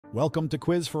Welcome to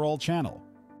Quiz for All channel.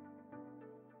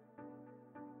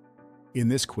 In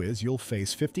this quiz, you'll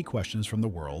face 50 questions from the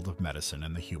world of medicine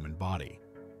and the human body.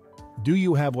 Do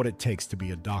you have what it takes to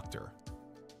be a doctor?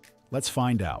 Let's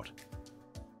find out.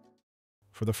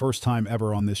 For the first time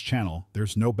ever on this channel,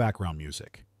 there's no background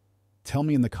music. Tell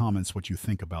me in the comments what you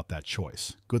think about that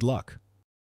choice. Good luck.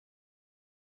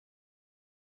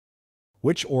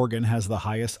 Which organ has the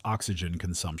highest oxygen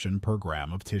consumption per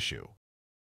gram of tissue?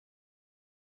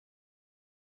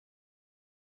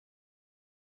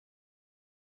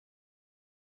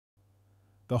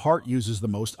 The heart uses the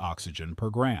most oxygen per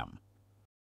gram.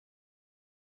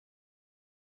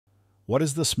 What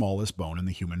is the smallest bone in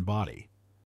the human body?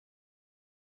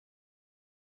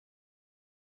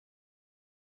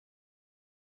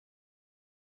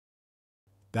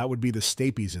 That would be the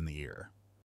stapes in the ear.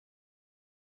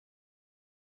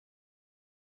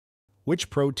 Which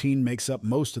protein makes up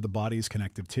most of the body's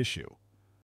connective tissue?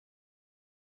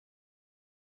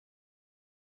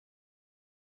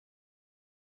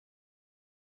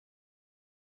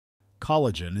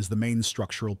 Collagen is the main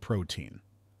structural protein.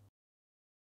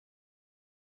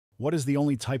 What is the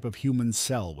only type of human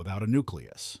cell without a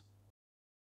nucleus?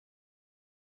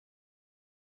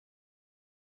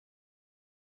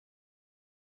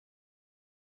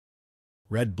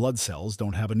 Red blood cells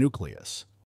don't have a nucleus.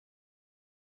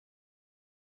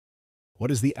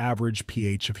 What is the average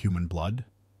pH of human blood?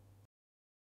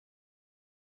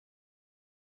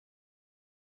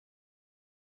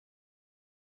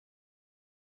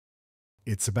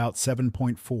 It's about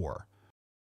 7.4.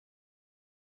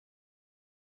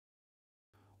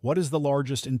 What is the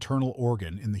largest internal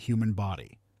organ in the human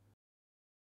body?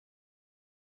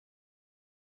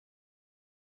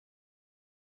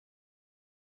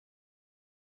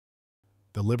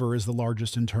 The liver is the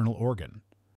largest internal organ.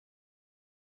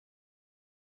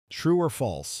 True or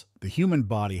false, the human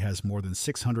body has more than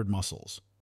 600 muscles.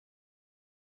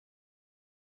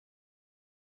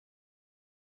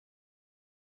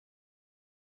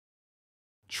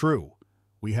 True,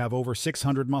 we have over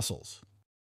 600 muscles.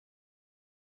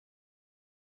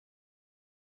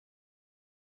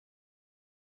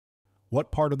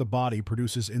 What part of the body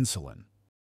produces insulin?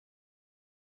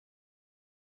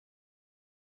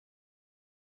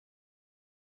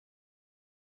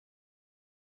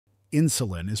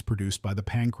 Insulin is produced by the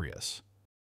pancreas.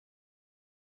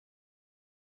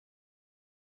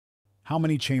 How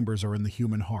many chambers are in the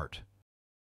human heart?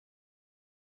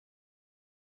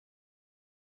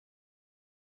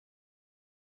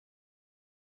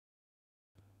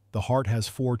 The heart has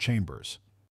 4 chambers.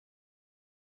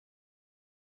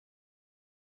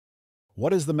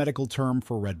 What is the medical term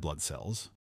for red blood cells?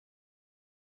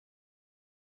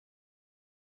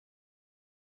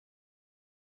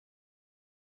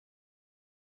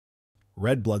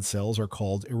 Red blood cells are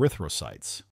called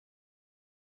erythrocytes.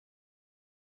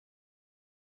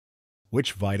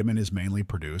 Which vitamin is mainly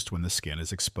produced when the skin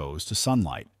is exposed to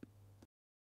sunlight?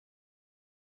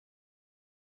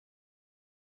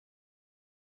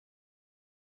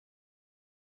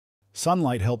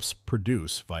 Sunlight helps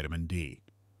produce vitamin D.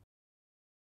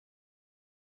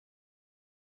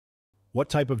 What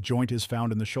type of joint is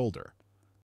found in the shoulder?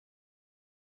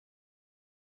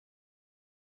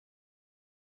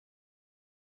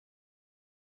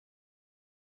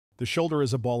 The shoulder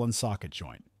is a ball and socket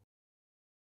joint.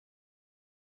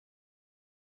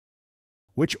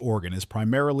 Which organ is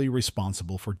primarily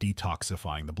responsible for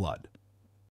detoxifying the blood?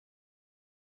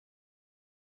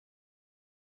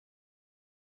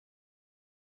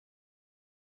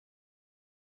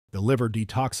 The liver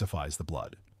detoxifies the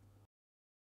blood.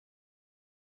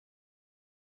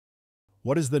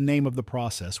 What is the name of the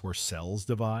process where cells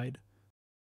divide?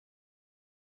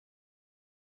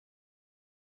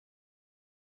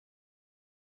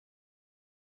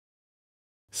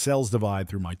 Cells divide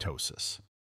through mitosis.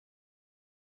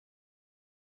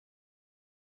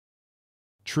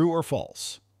 True or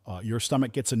false? Your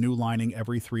stomach gets a new lining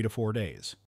every 3 to 4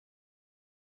 days.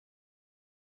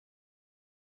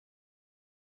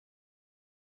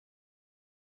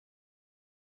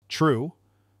 True.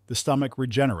 The stomach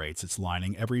regenerates its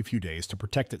lining every few days to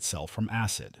protect itself from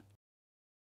acid.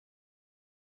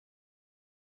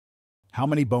 How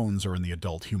many bones are in the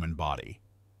adult human body?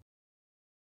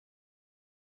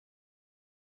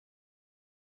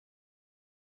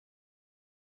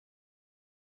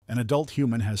 An adult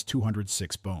human has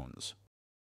 206 bones.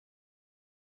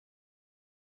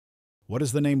 What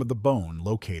is the name of the bone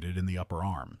located in the upper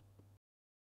arm?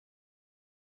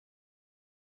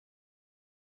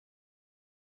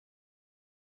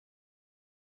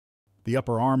 The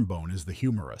upper arm bone is the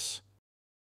humerus.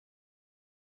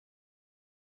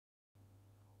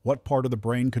 What part of the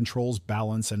brain controls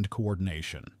balance and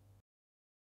coordination?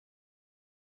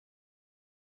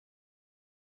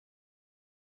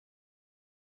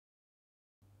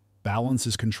 Balance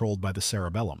is controlled by the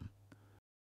cerebellum.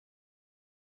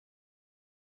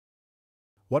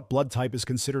 What blood type is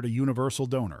considered a universal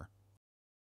donor?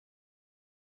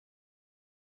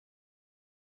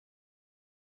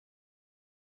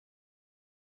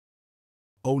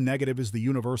 O negative is the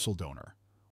universal donor.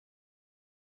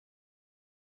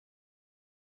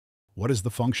 What is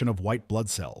the function of white blood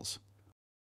cells?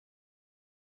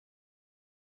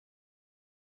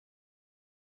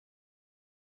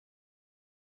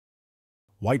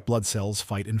 White blood cells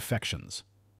fight infections.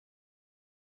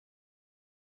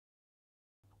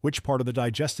 Which part of the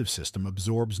digestive system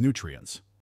absorbs nutrients?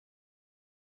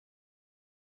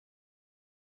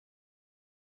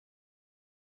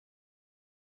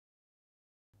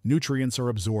 Nutrients are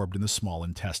absorbed in the small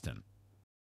intestine.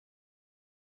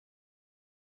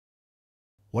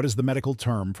 What is the medical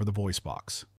term for the voice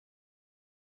box?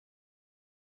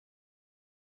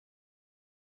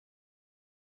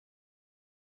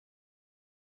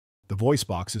 The voice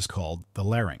box is called the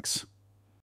larynx.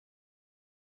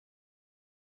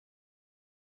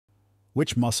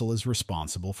 Which muscle is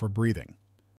responsible for breathing?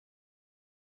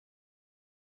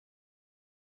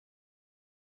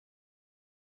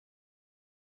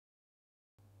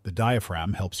 The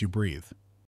diaphragm helps you breathe.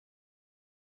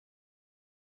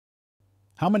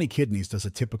 How many kidneys does a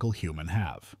typical human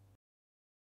have?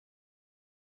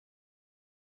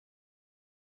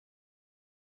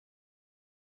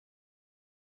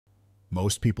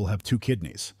 Most people have 2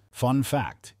 kidneys. Fun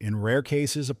fact, in rare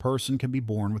cases, a person can be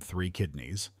born with 3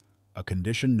 kidneys, a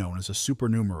condition known as a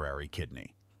supernumerary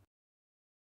kidney.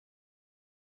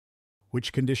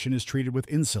 Which condition is treated with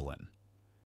insulin?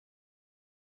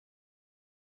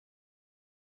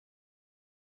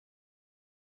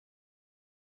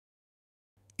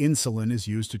 Insulin is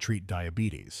used to treat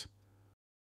diabetes.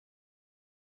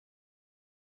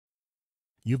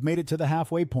 You've made it to the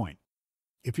halfway point.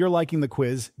 If you're liking the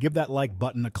quiz, give that like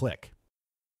button a click.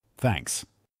 Thanks.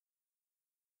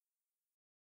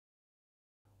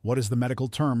 What is the medical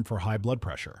term for high blood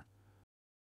pressure?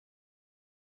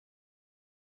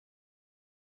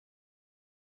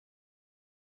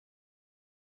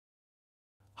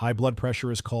 High blood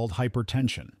pressure is called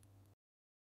hypertension.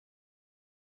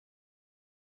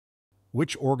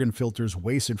 Which organ filters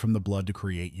wasted from the blood to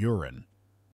create urine?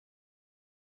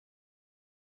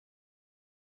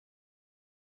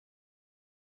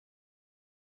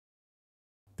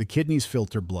 The kidneys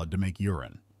filter blood to make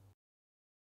urine.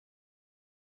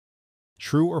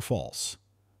 True or false?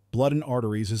 Blood in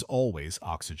arteries is always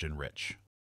oxygen-rich.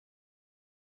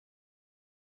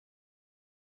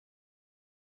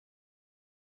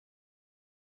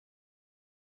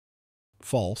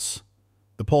 False.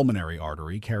 The pulmonary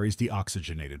artery carries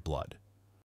deoxygenated blood.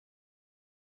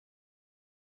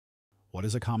 What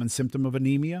is a common symptom of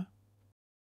anemia?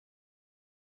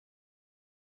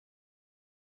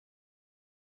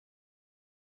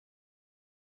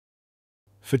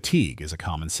 Fatigue is a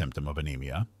common symptom of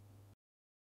anemia.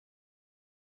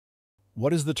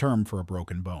 What is the term for a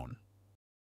broken bone?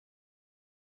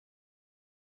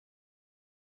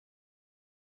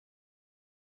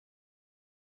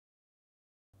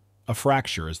 A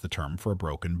fracture is the term for a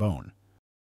broken bone.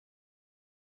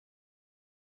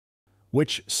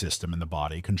 Which system in the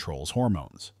body controls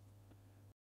hormones?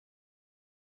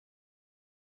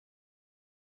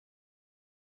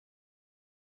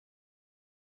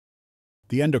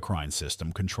 The endocrine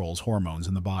system controls hormones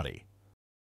in the body.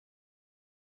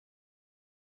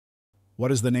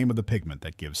 What is the name of the pigment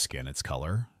that gives skin its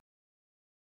color?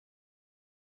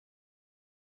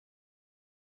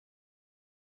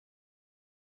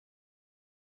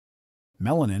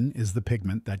 Melanin is the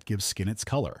pigment that gives skin its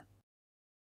color.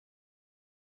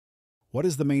 What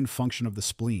is the main function of the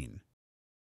spleen?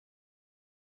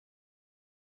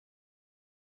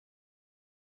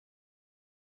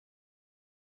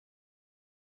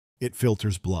 It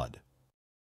filters blood.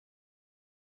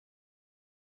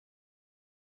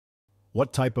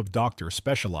 What type of doctor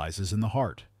specializes in the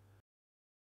heart?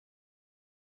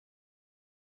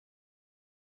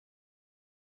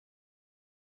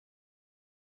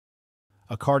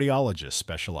 A cardiologist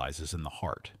specializes in the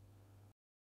heart.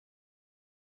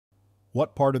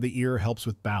 What part of the ear helps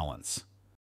with balance?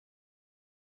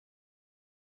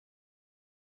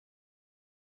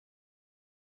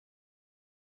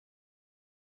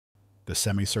 The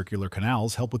semicircular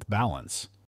canals help with balance.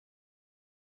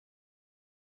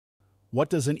 What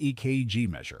does an EKG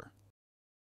measure?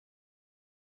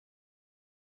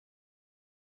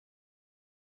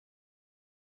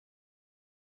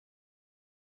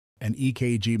 An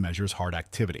EKG measures heart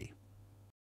activity.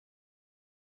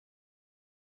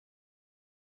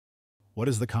 What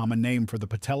is the common name for the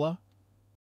patella?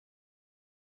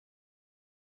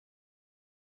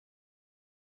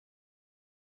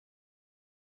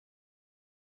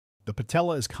 The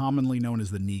patella is commonly known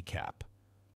as the kneecap.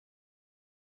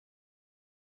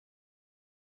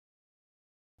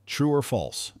 True or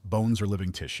false? Bones are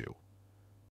living tissue.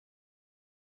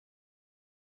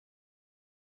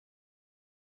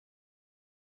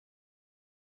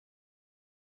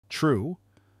 True.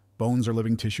 Bones are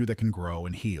living tissue that can grow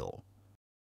and heal.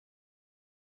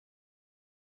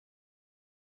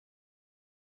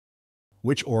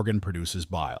 Which organ produces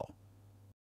bile?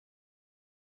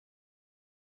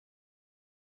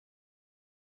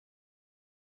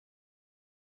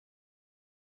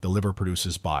 The liver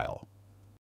produces bile.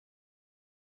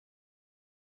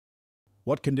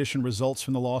 What condition results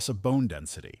from the loss of bone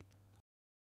density?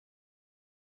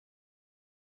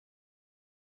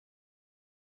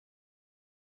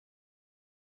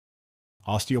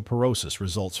 Osteoporosis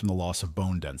results from the loss of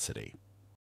bone density.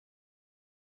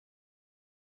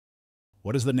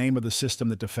 What is the name of the system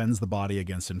that defends the body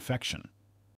against infection?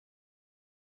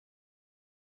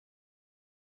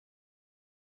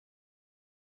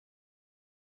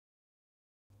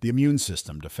 The immune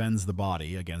system defends the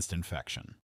body against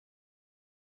infection.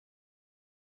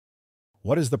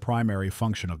 What is the primary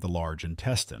function of the large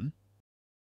intestine?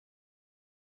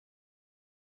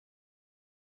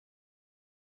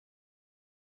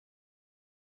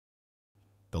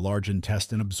 The large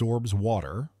intestine absorbs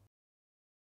water.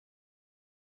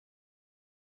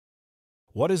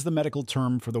 What is the medical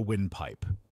term for the windpipe?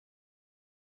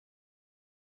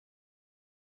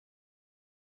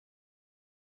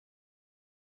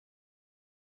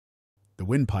 The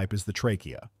windpipe is the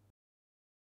trachea.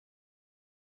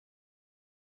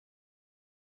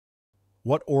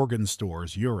 What organ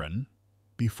stores urine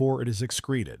before it is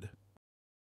excreted?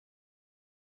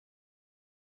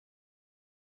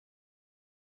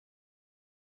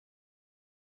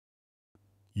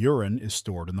 Urine is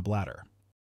stored in the bladder.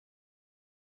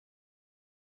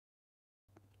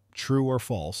 True or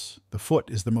false? The foot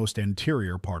is the most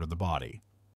anterior part of the body.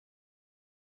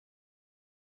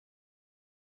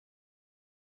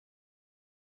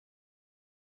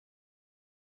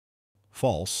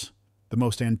 False. The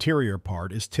most anterior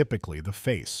part is typically the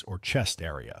face or chest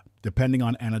area, depending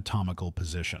on anatomical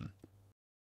position.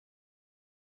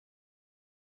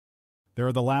 There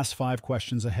are the last 5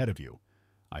 questions ahead of you.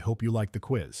 I hope you like the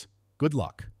quiz. Good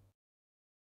luck.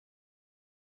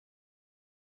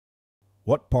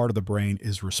 What part of the brain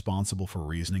is responsible for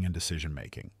reasoning and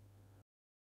decision-making?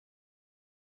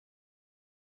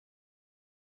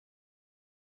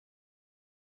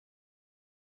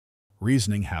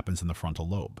 Reasoning happens in the frontal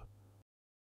lobe.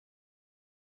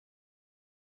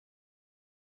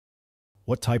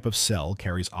 What type of cell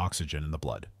carries oxygen in the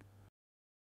blood?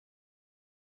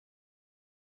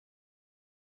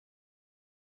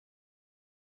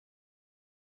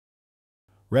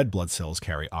 Red blood cells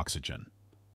carry oxygen.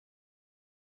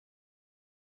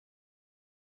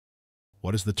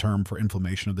 What is the term for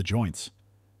inflammation of the joints?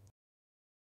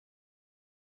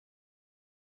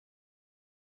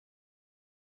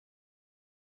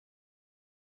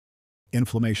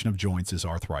 Inflammation of joints is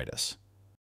arthritis.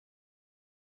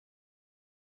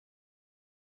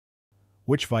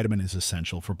 Which vitamin is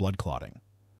essential for blood clotting?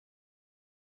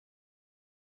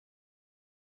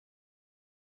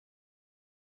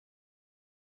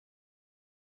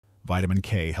 Vitamin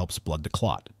K helps blood to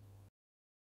clot.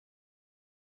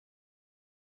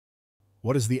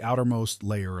 What is the outermost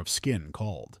layer of skin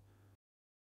called?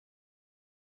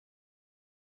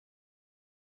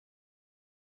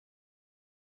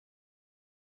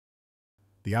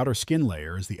 The outer skin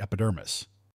layer is the epidermis.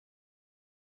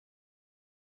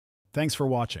 Thanks for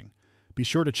watching. Be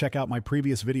sure to check out my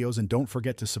previous videos and don't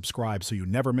forget to subscribe so you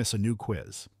never miss a new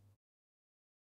quiz.